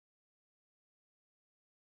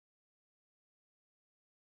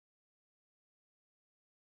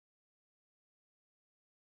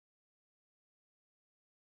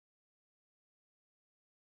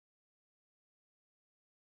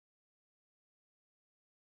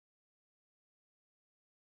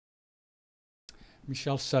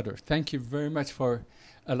Michele Sutter, thank you very much for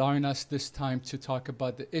allowing us this time to talk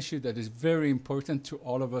about the issue that is very important to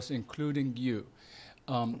all of us, including you.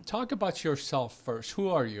 Talk about yourself first. Who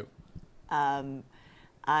are you?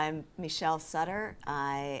 I'm Michele Sutter.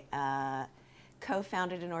 I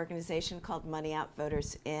co-founded an organization called Money Out,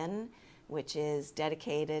 Voters In, which is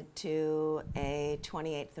dedicated to a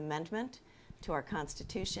 28th Amendment to our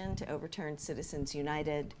Constitution to overturn Citizens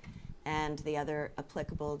United and the other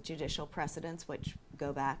applicable judicial precedents, which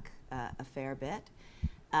go back a fair bit.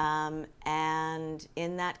 And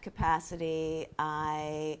in that capacity,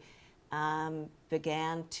 I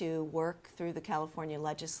began to work through the California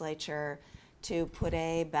legislature to put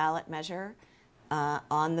a ballot measure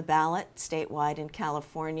on the ballot statewide in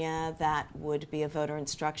California that would be a voter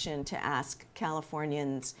instruction to ask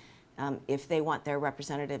Californians if they want their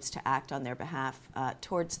representatives to act on their behalf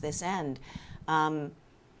towards this end.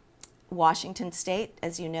 Washington State,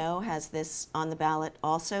 as you know, has this on the ballot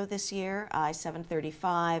also this year,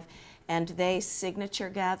 I-735, and they signature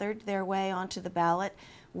gathered their way onto the ballot,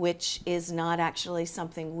 which is not actually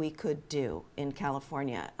something we could do in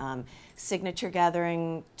California. Signature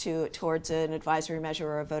gathering towards an advisory measure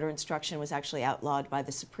or a voter instruction was actually outlawed by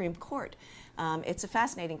the Supreme Court. It's a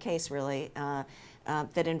fascinating case, really,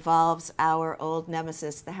 that involves our old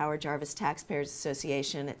nemesis, the Howard Jarvis Taxpayers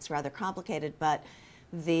Association. It's rather complicated, but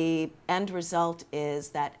the end result is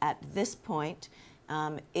that at this point,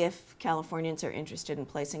 if Californians are interested in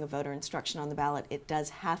placing a voter instruction on the ballot, it does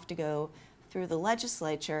have to go through the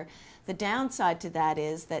legislature. The downside to that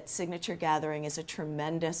is that signature gathering is a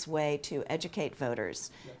tremendous way to educate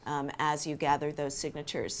voters as you gather those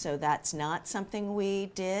signatures. So that's not something we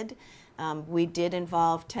did. We did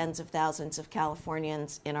involve tens of thousands of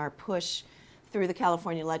Californians in our push through the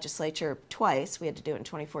California legislature twice. We had to do it in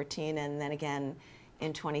 2014 and then again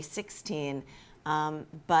in 2016.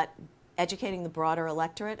 But educating the broader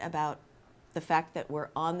electorate about the fact that we're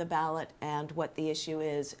on the ballot and what the issue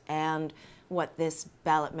is and what this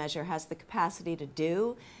ballot measure has the capacity to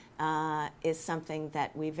do is something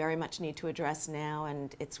that we very much need to address now,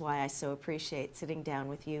 and it's why I so appreciate sitting down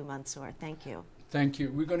with you, Mansour. Thank you. Thank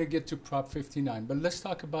you. We're going to get to Prop 59, but let's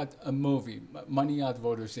talk about a movie, Money Out,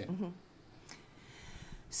 Voters In. Mm-hmm.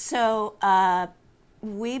 So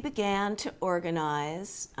we began to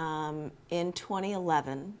organize in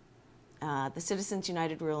 2011. The Citizens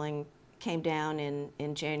United ruling came down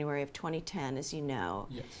in January of 2010, as you know.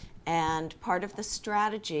 Yes. And part of the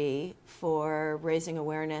strategy for raising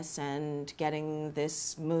awareness and getting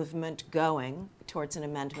this movement going towards an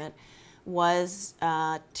amendment was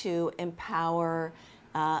to empower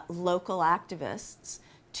local activists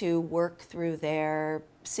to work through their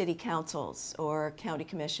city councils or county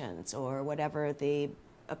commissions or whatever the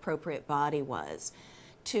appropriate body was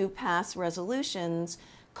to pass resolutions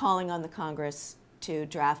calling on the Congress to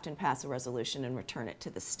draft and pass a resolution and return it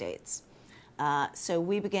to the states. So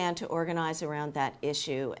we began to organize around that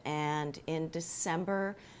issue, and in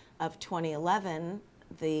December of 2011,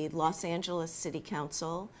 the Los Angeles City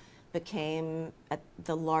Council became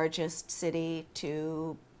the largest city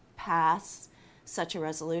to pass such a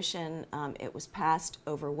resolution. It was passed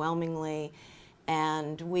overwhelmingly,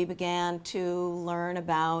 and we began to learn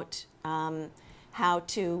about how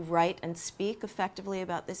to write and speak effectively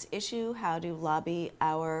about this issue, how to lobby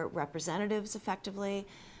our representatives effectively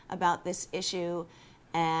about this issue,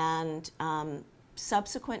 and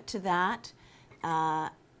subsequent to that,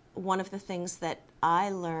 one of the things that I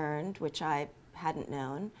learned, which I hadn't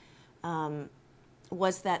known,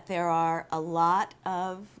 was that there are a lot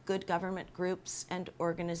of good government groups and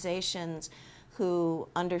organizations who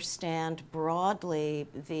understand broadly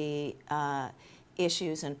the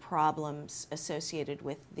issues and problems associated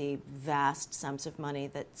with the vast sums of money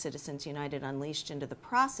that Citizens United unleashed into the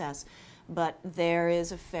process, but there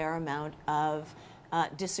is a fair amount of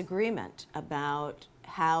disagreement about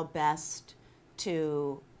how best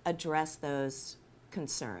to address those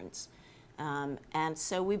concerns. And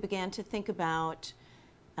so we began to think about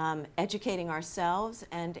educating ourselves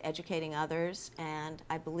and educating others, and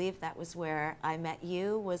I believe that was where I met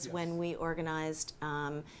you, was Yes. when we organized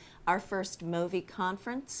our first MOVI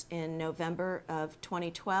conference in November of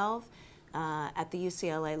 2012 at the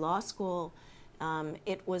UCLA Law School.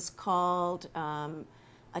 It was called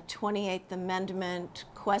a 28th Amendment ?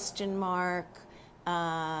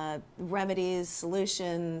 Remedies,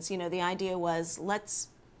 solutions. You know, the idea was, let's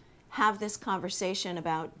have this conversation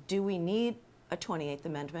about, do we need a 28th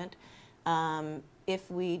Amendment?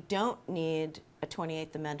 If we don't need a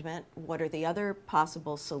 28th Amendment, what are the other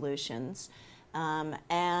possible solutions?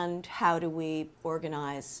 And how do we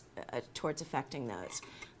organize towards effecting those?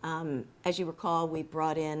 As you recall, we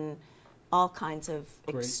brought in all kinds of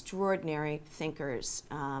Great. extraordinary thinkers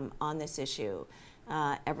on this issue.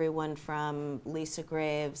 Everyone from Lisa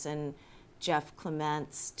Graves and Jeff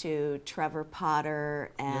Clements to Trevor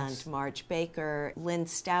Potter and Yes. Marge Baker, Lynn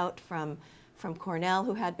Stout from Cornell,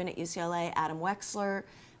 who had been at UCLA, Adam Wexler,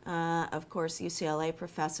 of course, UCLA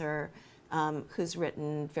professor, who's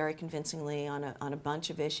written very convincingly on a bunch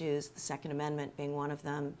of issues, the Second Amendment being one of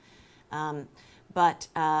them. But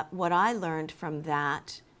what I learned from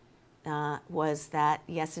that was that,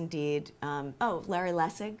 yes, indeed, Larry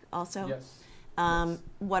Lessig also. Yes.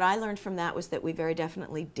 What I learned from that was that we very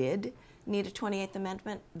definitely did need a 28th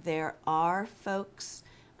Amendment. There are folks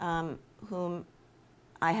whom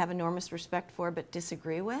I have enormous respect for but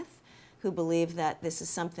disagree with, who believe that this is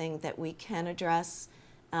something that we can address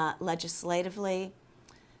legislatively.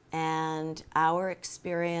 And our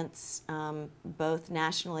experience, both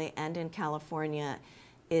nationally and in California,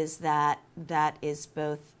 is that that is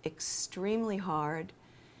both extremely hard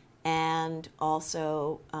and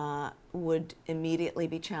also would immediately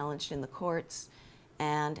be challenged in the courts.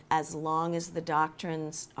 And as long as the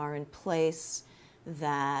doctrines are in place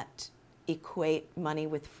that equate money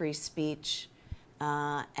with free speech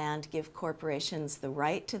and give corporations the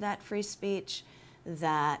right to that free speech,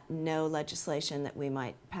 that no legislation that we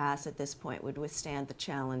might pass at this point would withstand the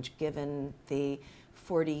challenge, given the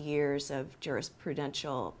 40 years of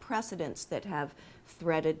jurisprudential precedents that have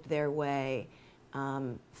threaded their way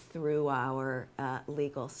through our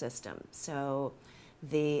legal system. So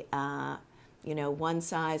the one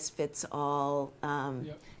size fits all,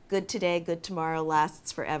 good today, good tomorrow,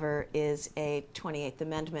 lasts forever is a 28th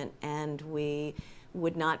Amendment, and we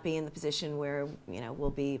would not be in the position where we'll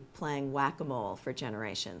be playing whack-a-mole for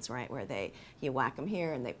generations, right? Where you whack them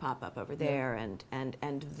here and they pop up over there,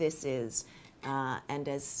 and this is, and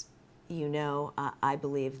as you know, I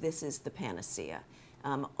believe this is the panacea.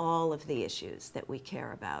 All of the issues that we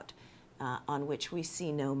care about, on which we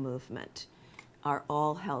see no movement, are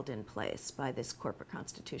all held in place by this corporate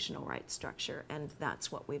constitutional rights structure, and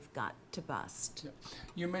that's what we've got to bust. Yeah.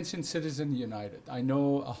 You mentioned Citizens United. I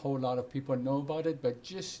know a whole lot of people know about it, but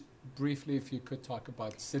just briefly, if you could talk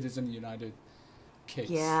about Citizens United case.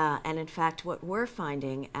 Yeah, and in fact, what we're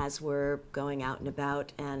finding as we're going out and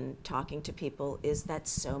about and talking to people is that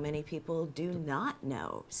so many people do not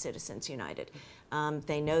know Citizens United.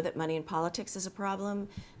 They know that money in politics is a problem.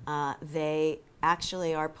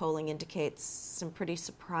 Actually, our polling indicates some pretty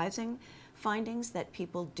surprising findings that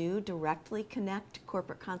people do directly connect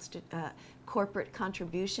corporate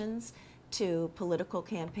contributions to political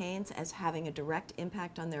campaigns as having a direct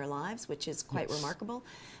impact on their lives, which is quite remarkable.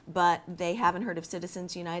 But they haven't heard of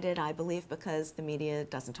Citizens United, I believe, because the media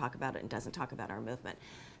doesn't talk about it and doesn't talk about our movement.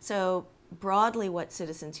 So broadly, what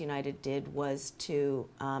Citizens United did was to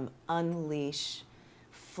unleash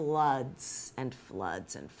floods and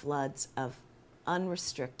floods and floods of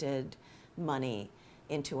unrestricted money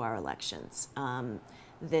into our elections.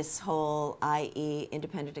 This whole, i.e.,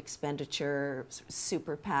 independent expenditure,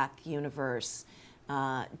 super PAC universe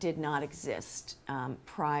did not exist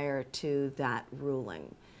prior to that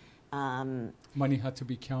ruling. Money had to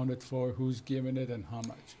be counted for, who's given it and how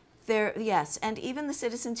much. Yes, and even the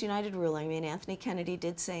Citizens United ruling, I mean, Anthony Kennedy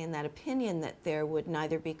did say in that opinion that there would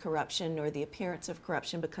neither be corruption nor the appearance of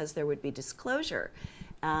corruption because there would be disclosure.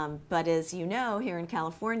 But as you know, here in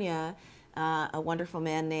California, a wonderful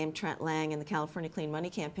man named Trent Lang in the California Clean Money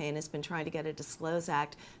Campaign has been trying to get a Disclose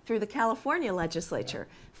Act through the California legislature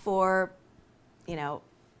for,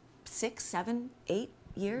 6, 7, 8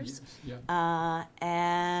 years.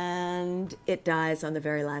 And it dies on the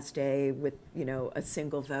very last day with, a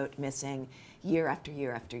single vote missing year after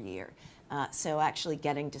year after year. So actually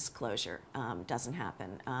getting disclosure doesn't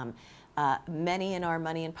happen. Many in our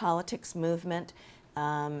Money in Politics movement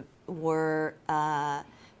were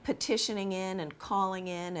petitioning in and calling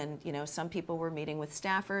in, and some people were meeting with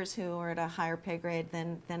staffers who are at a higher pay grade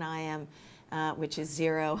than I am, which is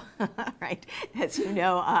 0, right? As you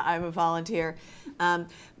know, I'm a volunteer.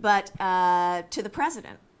 But to the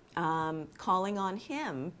president, calling on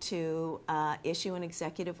him to issue an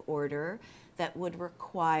executive order that would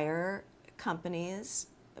require companies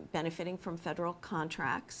benefiting from federal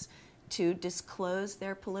contracts to disclose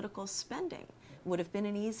their political spending. Would have been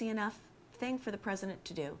an easy enough thing for the president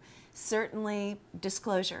to do. Certainly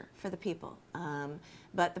disclosure for the people,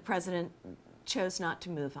 but the president chose not to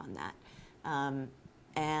move on that.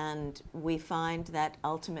 And we find that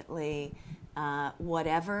ultimately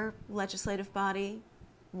whatever legislative body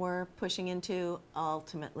we're pushing into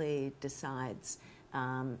ultimately decides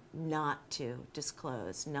not to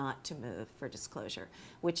disclose, not to move for disclosure,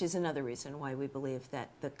 which is another reason why we believe that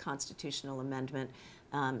the constitutional amendment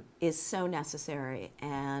is so necessary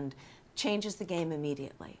and changes the game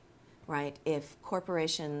immediately, right? If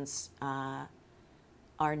corporations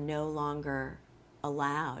are no longer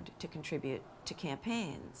allowed to contribute to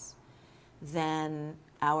campaigns, then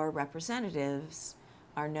our representatives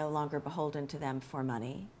are no longer beholden to them for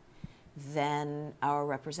money. Then our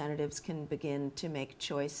representatives can begin to make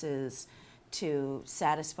choices to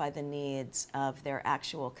satisfy the needs of their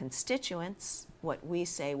actual constituents. What we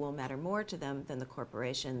say will matter more to them than the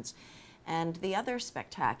corporations. And the other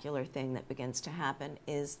spectacular thing that begins to happen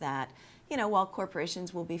is that, while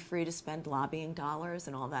corporations will be free to spend lobbying dollars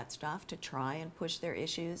and all that stuff to try and push their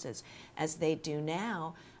issues as they do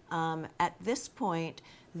now, at this point,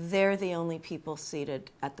 they're the only people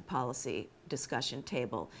seated at the policy discussion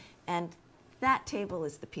table. And that table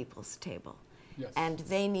is the people's table. Yes. And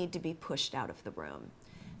they need to be pushed out of the room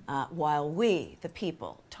while we, the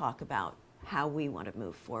people, talk about how we want to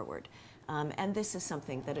move forward. And this is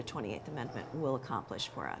something that a 28th Amendment will accomplish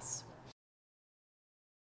for us.